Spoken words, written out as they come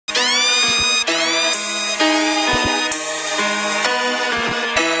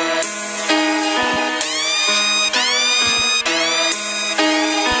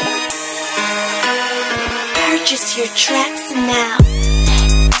to your tracks now.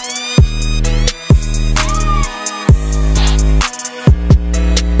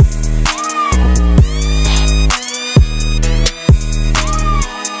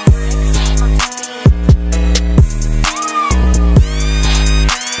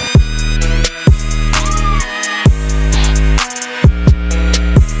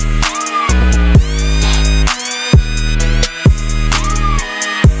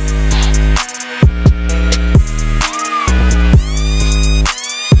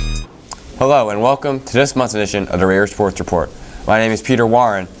 Hello and welcome to this month's edition of the Raider Sports Report. My name is Peter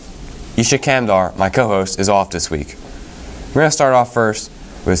Warren. Isha Kamdar, my co-host, is off this week. We're going to start off first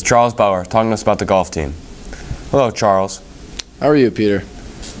with Charles Bauer talking to us about the golf team. Hello, Charles. How are you, Peter?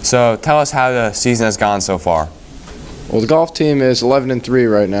 So tell us how the season has gone so far. Well, the golf team is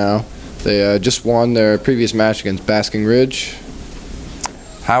 11-3 right now. They just won their previous match against Basking Ridge.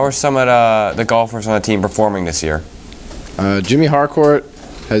 How are some of the golfers on the team performing this year? Jimmy Harcourt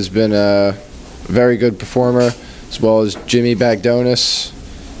has been a very good performer, as well as Jimmy Bagdonis,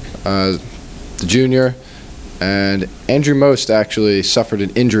 the junior, and Andrew Most actually suffered an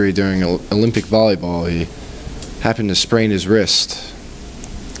injury during Olympic volleyball. He happened to sprain his wrist.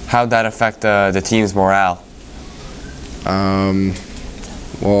 How'd that affect the team's morale?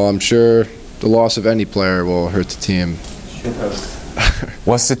 Well, I'm sure the loss of any player will hurt the team.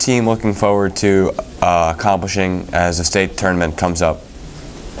 What's the team looking forward to accomplishing as the state tournament comes up?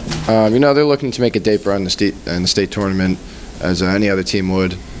 They're looking to make a deep run in the state tournament, as any other team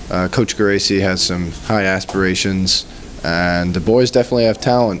would. Coach Garaci has some high aspirations, and the boys definitely have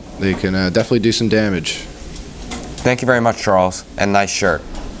talent. They can definitely do some damage. Thank you very much, Charles, and nice shirt.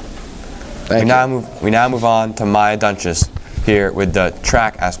 Thank you. We now move on to Maya Dunches here with the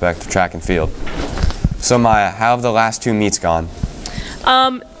track aspect of track and field. So Maya, how have the last two meets gone?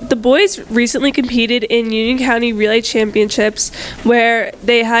 The boys recently competed in Union County Relay Championships, where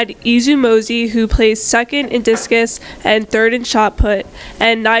they had Izu Mosey, who placed second in discus and third in shot put,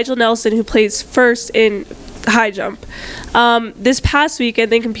 and Nigel Nelson, who placed first in high jump. This past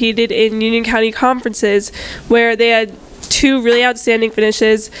weekend, they competed in Union County conferences, where they had two really outstanding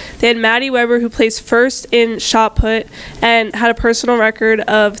finishes. They had Maddie Weber, who placed first in shot put and had a personal record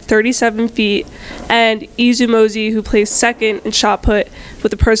of 37 feet, and Izu Mosey, who placed second in shot put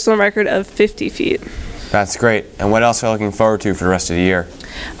with a personal record of 50 feet. That's great. And what else are you looking forward to for the rest of the year?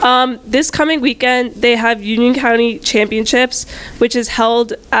 This coming weekend, they have Union County Championships, which is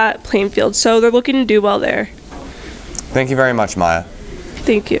held at Plainfield, so they're looking to do well there. Thank you very much, Maya.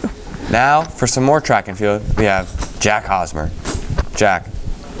 Thank you. Now, for some more track and field, we have Jack Hosmer. Jack,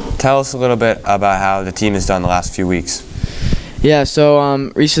 tell us a little bit about how the team has done the last few weeks. Yeah,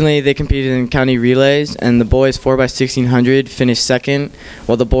 so recently they competed in county relays, and the boys 4x1600 finished second,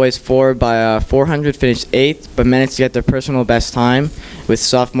 while the boys 4x400 finished eighth, but managed to get their personal best time, with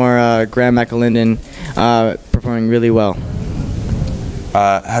sophomore Graham McAlinden performing really well.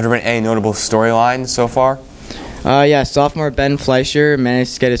 Have there been any notable storylines so far? Yeah, sophomore Ben Fleischer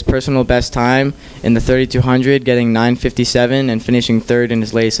managed to get his personal best time in the 3200, getting 9:57 and finishing third in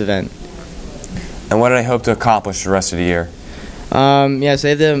his latest event. And what do they hope to accomplish the rest of the year? Yeah,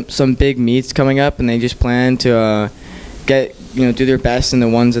 so they have some big meets coming up, and they just plan to do their best in the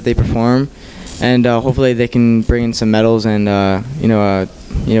ones that they perform, and hopefully they can bring in some medals and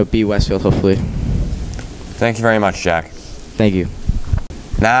beat Westfield hopefully. Thank you very much, Jack. Thank you.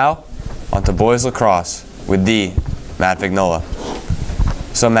 Now, on to boys lacrosse with the Matt Vignola.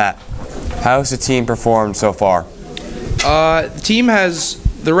 So Matt, how has the team performed so far? The team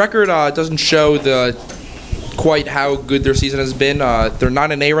the record doesn't show quite how good their season has been. They're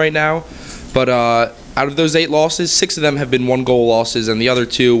 9-8 right now, but out of those 8 losses, 6 of them have been 1-goal losses, and the other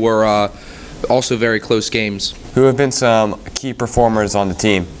 2 were also very close games. Who have been some key performers on the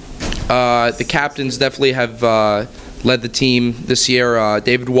team? The captains definitely have led the team this year.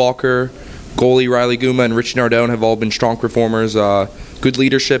 David Walker, goalie Riley Guma, and Richie Nardone have all been strong performers. Good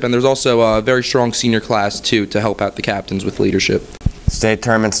leadership, and there's also a very strong senior class too to help out the captains with leadership. State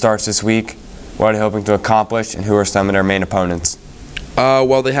tournament starts this week. What are they hoping to accomplish, and who are some of their main opponents?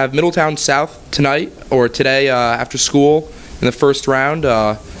 Well, they have Middletown South tonight or today after school in the first round.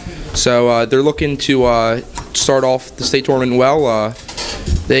 So they're looking to start off the state tournament well.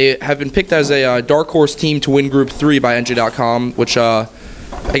 They have been picked as a dark horse team to win Group 3 by NJ.com, which I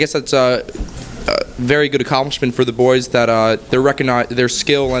guess that's a very good accomplishment for the boys, that their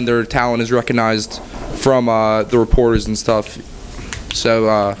skill and their talent is recognized from the reporters and stuff.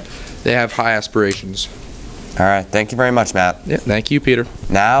 So they have high aspirations. All right, thank you very much, Matt. Yeah, thank you, Peter.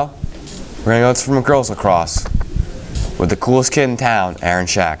 Now, we're going to go from girls lacrosse with the coolest kid in town, Aaron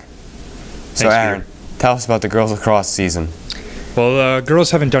Shack. So Thanks, Aaron, Peter. tell us about the girls lacrosse season. Well, the girls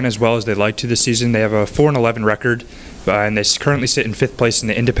haven't done as well as they'd like to this season. They have a 4-11 record, and they currently sit in 5th place in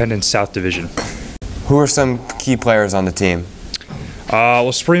the Independent South Division. Who are some key players on the team?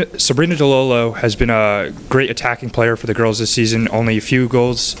 Well, Sabrina DeLolo has been a great attacking player for the girls this season, only a few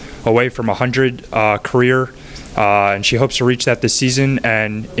goals away from 100 career, and she hopes to reach that this season.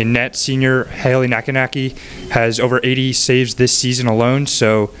 And in net, senior Haley Nakanaki has over 80 saves this season alone,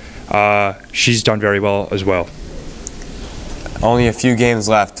 so she's done very well as well. Only a few games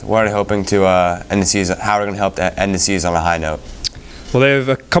left. What are they hoping to end the season? How are they going to help to end the season on a high note? Well, they have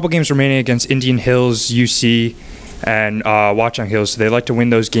a couple games remaining against Indian Hills, UC, and Watchung Hills. So they like to win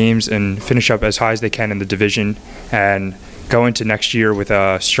those games and finish up as high as they can in the division and go into next year with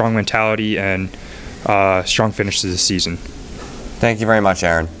a strong mentality and strong finish to the season. Thank you very much,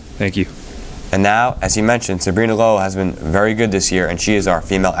 Aaron. Thank you. And now, as you mentioned, Sabrina Lowell has been very good this year, and she is our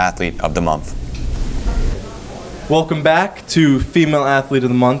Female Athlete of the Month. Welcome back to Female Athlete of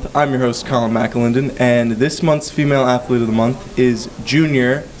the Month. I'm your host, Colin McAlinden, and this month's Female Athlete of the Month is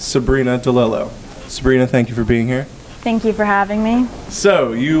junior Sabrina DeLolo. Sabrina, thank you for being here. Thank you for having me.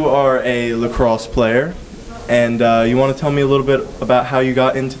 So, you are a lacrosse player, and you want to tell me a little bit about how you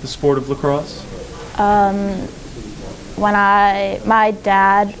got into the sport of lacrosse? My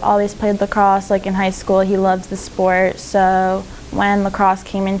dad always played lacrosse, like in high school. He loves the sport, so when lacrosse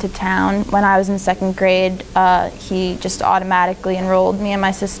came into town, when I was in 2nd grade, he just automatically enrolled me and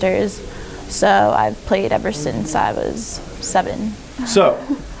my sisters. So I've played ever since I was 7. So,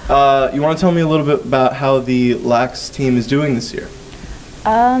 you want to tell me a little bit about how the Lax team is doing this year?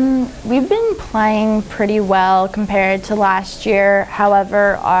 We've been playing pretty well compared to last year.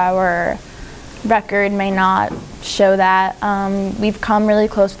 However, our record may not show that. We've come really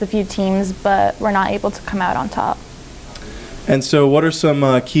close with a few teams, but we're not able to come out on top. And so what are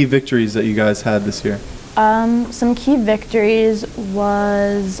some key victories that you guys had this year? Some key victories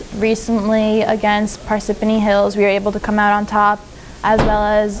was recently against Parsippany Hills. We were able to come out on top, as well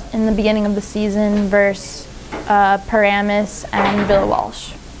as in the beginning of the season versus Paramus and Villa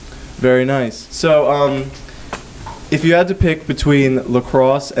Walsh. Very nice. So if you had to pick between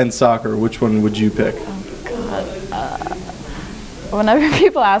lacrosse and soccer, which one would you pick? Oh, God. Whenever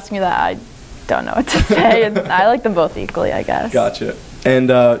people ask me that, I don't know what to say. I like them both equally, I guess. Gotcha. And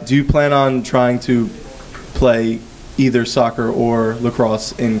do you plan on trying to play either soccer or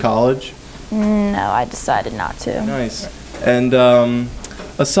lacrosse in college? No, I decided not to. Nice. And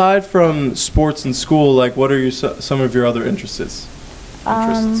aside from sports in school, like what are some of your other interests?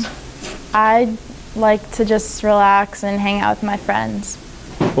 I like to just relax and hang out with my friends.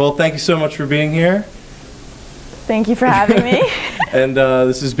 Well, thank you so much for being here. Thank you for having me. And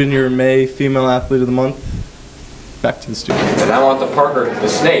this has been your May Female Athlete of the Month. Back to the studio. And now on to Parker the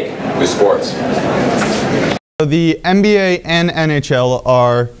Snake with sports. The NBA and NHL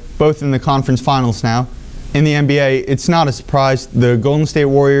are both in the conference finals now. In the NBA, it's not a surprise. The Golden State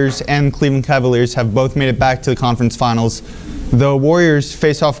Warriors and Cleveland Cavaliers have both made it back to the conference finals. The Warriors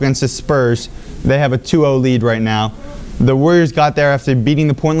face off against the Spurs. They have a 2-0 lead right now. The Warriors got there after beating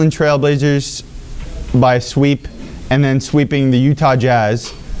the Portland Trail Blazers by a sweep and then sweeping the Utah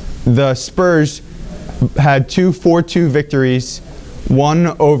Jazz. The Spurs had 2 4-2 victories, one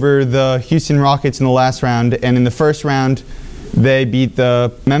over the Houston Rockets in the last round, and in the first round they beat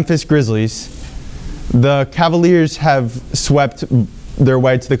the Memphis Grizzlies. The Cavaliers have swept their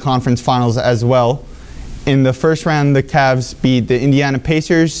way to the conference finals as well. In the first round, the Cavs beat the Indiana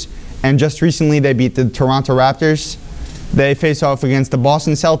Pacers, and just recently they beat the Toronto Raptors. They face off against the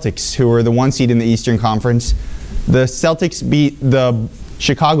Boston Celtics, who are the 1 seed in the Eastern Conference. The Celtics beat the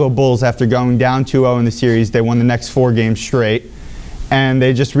Chicago Bulls after going down 2-0 in the series. They won the next 4 games straight. And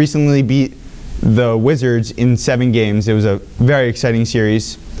they just recently beat the Wizards in 7 games. It was a very exciting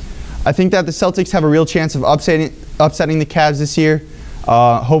series. I think that the Celtics have a real chance of upsetting the Cavs this year.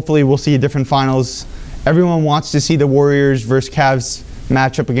 Hopefully we'll see a different finals. Everyone wants to see the Warriors versus Cavs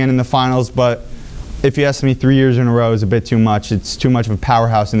match up again in the finals, but if you ask me, 3 years in a row is a bit too much. It's too much of a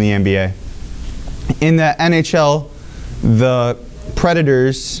powerhouse in the NBA. In the NHL, the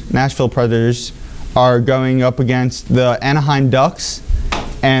Predators, Nashville Predators, are going up against the Anaheim Ducks,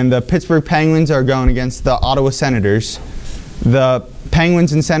 and the Pittsburgh Penguins are going against the Ottawa Senators. The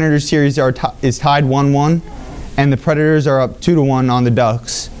Penguins and Senators series is tied 1-1, and the Predators are up 2-1 on the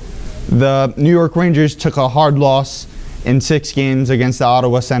Ducks. The New York Rangers took a hard loss in 6 games against the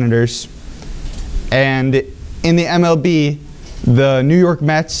Ottawa Senators. And in the MLB, the New York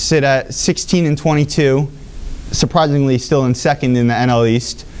Mets sit at 16-22, surprisingly still in second in the NL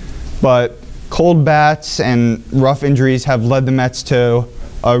East. But cold bats and rough injuries have led the Mets to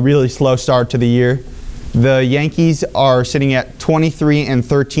a really slow start to the year. The Yankees are sitting at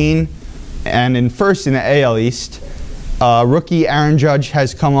 23-13 and in first in the AL East. Rookie Aaron Judge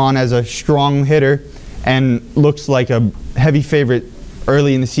has come on as a strong hitter and looks like a heavy favorite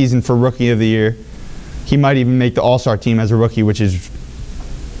early in the season for Rookie of the Year. He might even make the All-Star team as a rookie, which is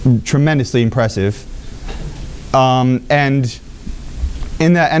tremendously impressive. And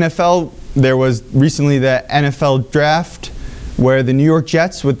in the NFL, there was recently the NFL draft where the New York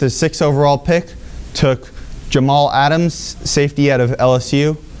Jets, with the 6th overall pick, took Jamal Adams, safety out of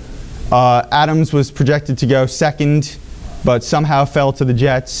LSU. Adams was projected to go second, but somehow fell to the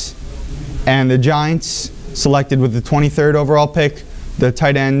Jets. And the Giants selected with the 23rd overall pick the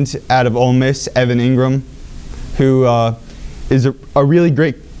tight end out of Ole Miss, Evan Ingram, who is a really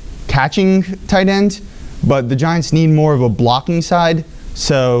great catching tight end, but the Giants need more of a blocking side,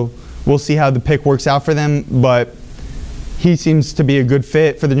 so we'll see how the pick works out for them. But he seems to be a good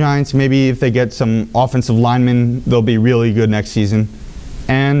fit for the Giants. Maybe if they get some offensive linemen, they'll be really good next season.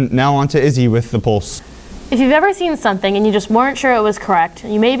 And now on to Izzy with the Pulse. If you've ever seen something and you just weren't sure it was correct,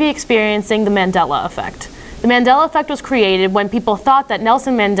 you may be experiencing the Mandela effect. The Mandela effect was created when people thought that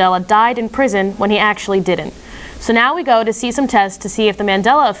Nelson Mandela died in prison when he actually didn't. So now we go to see some tests to see if the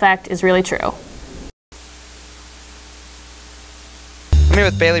Mandela effect is really true. I'm here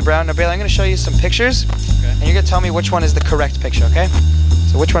with Bailey Brown. Now, Bailey, I'm going to show you some pictures, and you're going to tell me which one is the correct picture, okay?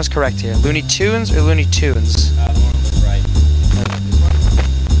 So which one's correct here? Looney Tunes or Looney Tunes? The one on the right.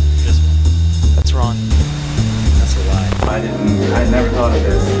 This one? That's wrong. That's a lie. I never thought of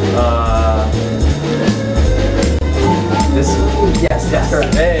this. This one? Yes, that's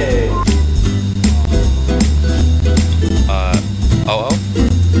correct. Hey!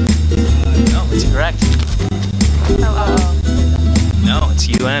 No, it's correct. No, it's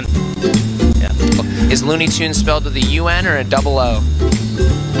UN. Yeah. Is Looney Tunes spelled with a UN or a double O?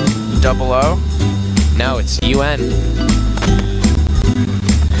 Double O? No, it's UN.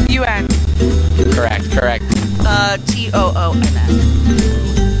 UN. Correct. TOONS.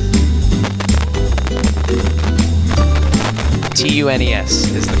 TUNES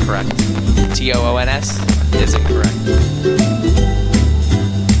is the correct. TOONS is incorrect.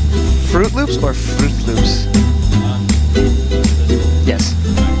 Fruit Loops or Fruit Loops? Yes.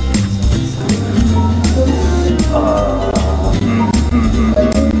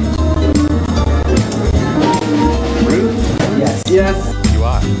 Fruit? Yes. Yes. You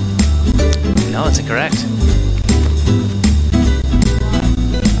are. No, it's incorrect.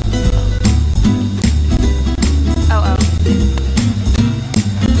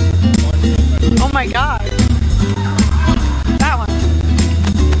 Oh my god. That one.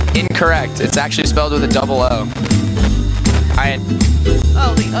 Incorrect. It's actually spelled with a double O.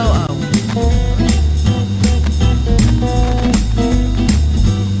 Oh, the OO.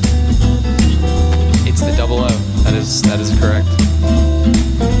 It's the double O. That is correct.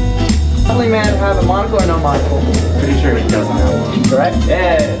 Only man have a monocle or no monocle? Pretty sure he doesn't have one. Correct?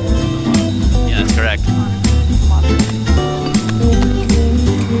 Yeah, that's correct.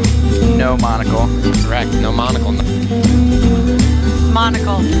 No monocle. Correct. No monocle.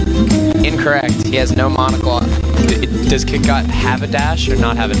 Monocle. Incorrect. He has no monocle. Does Kit Kat have a dash or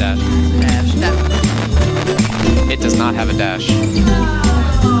not have a dash? Dash. It does not have a dash.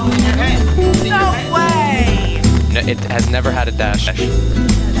 No way. No, it has never had a dash.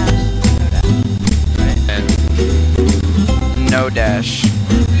 And No dash.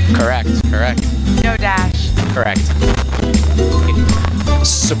 correct. No dash. Correct.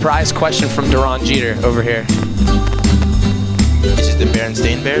 Surprise question from Duran Jeter over here. Is it the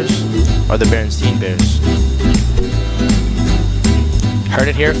Berenstain Bears or the Berenstein Bears? Heard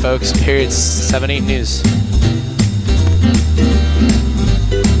it here, folks. Period 7-8 News.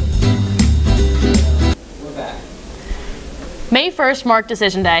 May 1st marked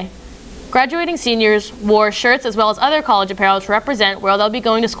Decision Day. Graduating seniors wore shirts as well as other college apparel to represent where they'll be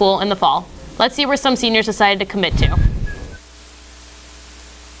going to school in the fall. Let's see where some seniors decided to commit to.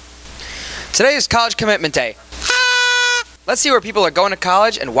 Today is College Commitment Day. Let's see where people are going to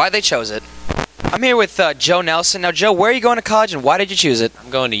college and why they chose it. I'm here with Joe Nelson. Now, Joe, where are you going to college and why did you choose it?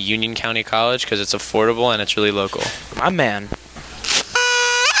 I'm going to Union County College because it's affordable and it's really local. My man.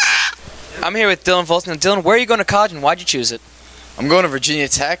 I'm here with Dylan Folsom. Now, Dylan, where are you going to college and why'd you choose it? I'm going to Virginia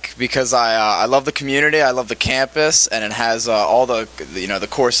Tech because I love the community, I love the campus, and it has all the the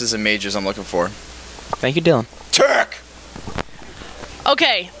courses and majors I'm looking for. Thank you, Dylan. Tech.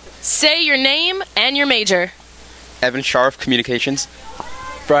 Okay, say your name and your major. Evan Scharf, Communications.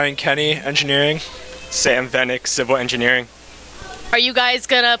 Brian Kenny, Engineering. Sam Venick, Civil Engineering. Are you guys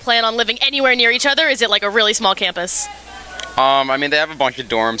gonna plan on living anywhere near each other? Or is it like a really small campus? I mean, they have a bunch of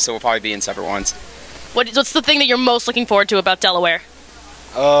dorms, so we'll probably be in separate ones. What's the thing that you're most looking forward to about Delaware?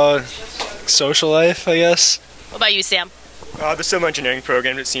 Social life, I guess. What about you, Sam? The civil engineering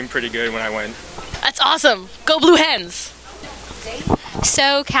program, it seemed pretty good when I went. That's awesome. Go Blue Hens.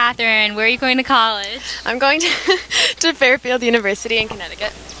 So, Catherine, where are you going to college? I'm going to Fairfield University in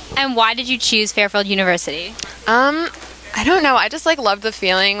Connecticut. And why did you choose Fairfield University? I don't know. I just loved the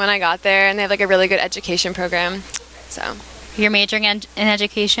feeling when I got there, and they have a really good education program. So. You're majoring in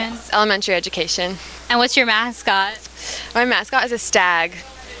education? It's elementary education. And what's your mascot? My mascot is a stag.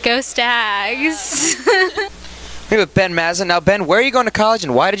 Go Stags! Hey, with Ben Mazin. Now, Ben, where are you going to college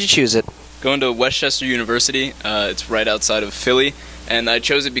and why did you choose it? Going to Westchester University. It's right outside of Philly, and I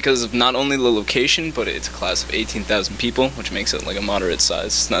chose it because of not only the location, but it's a class of 18,000 people, which makes it a moderate size.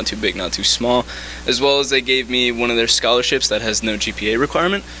 It's not too big, not too small. As well as they gave me one of their scholarships that has no GPA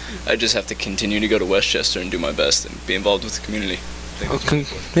requirement. I just have to continue to go to Westchester and do my best and be involved with the community.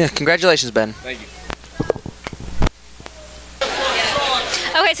 Yeah, congratulations, Ben. Thank you.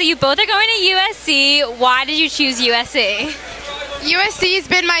 Okay, so you both are going to USC. Why did you choose USC? USC has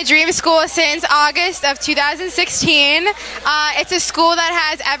been my dream school since August of 2016. It's a school that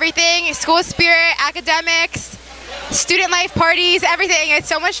has everything: school spirit, academics, student life parties, everything. It's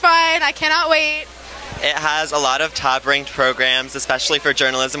so much fun. I cannot wait. It has a lot of top-ranked programs, especially for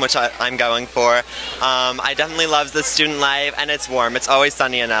journalism, which I'm going for. I definitely love the student life, and it's warm. It's always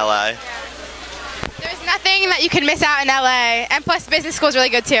sunny in LA. There's nothing that you can miss out in LA, and plus business school is really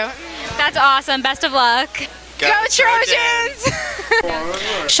good too. That's awesome. Best of luck. Go Trojans!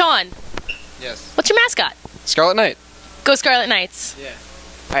 Sean. Yes. What's your mascot? Scarlet Knight. Go Scarlet Knights. Yeah.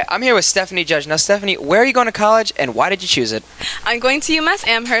 All right, I'm here with Stephanie Judge. Now, Stephanie, where are you going to college and why did you choose it? I'm going to UMass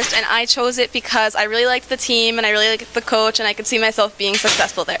Amherst, and I chose it because I really liked the team and I really liked the coach, and I could see myself being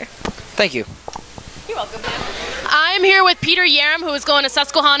successful there. Thank you. You're welcome. I'm here with Peter Yaram, who is going to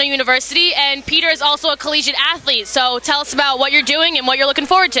Susquehanna University, and Peter is also a collegiate athlete. So tell us about what you're doing and what you're looking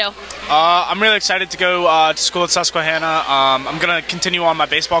forward to. I'm really excited to go to school at Susquehanna. I'm going to continue on my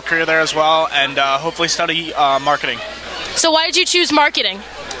baseball career there as well, and hopefully study marketing. So why did you choose marketing?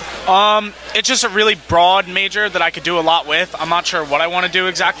 It's just a really broad major that I could do a lot with. I'm not sure what I want to do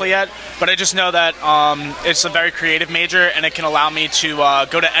exactly yet, but I just know that it's a very creative major, and it can allow me to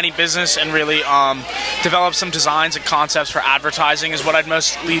go to any business and really develop some designs and concepts for advertising is what I'd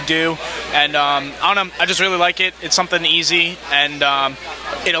mostly do. And I don't know, I just really like it. It's something easy, and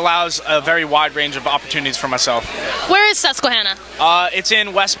it allows a very wide range of opportunities for myself. Where is Susquehanna? It's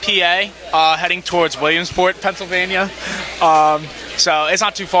in West PA, heading towards Williamsport, Pennsylvania. So it's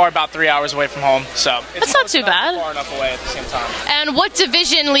not too far, about 3 hours away from home. So it's not too bad. Far enough away at the same time. And what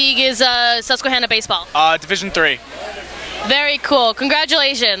division league is Susquehanna baseball? Division 3. Very cool.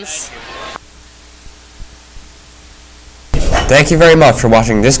 Congratulations. Thank you very much for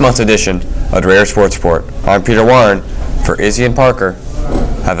watching this month's edition of Rare Sports Report. I'm Peter Warren for Izzy and Parker.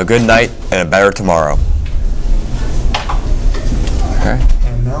 Have a good night and a better tomorrow. Okay.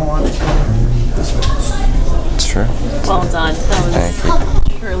 And now on to this one. It's true. Well done. That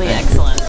was truly excellent.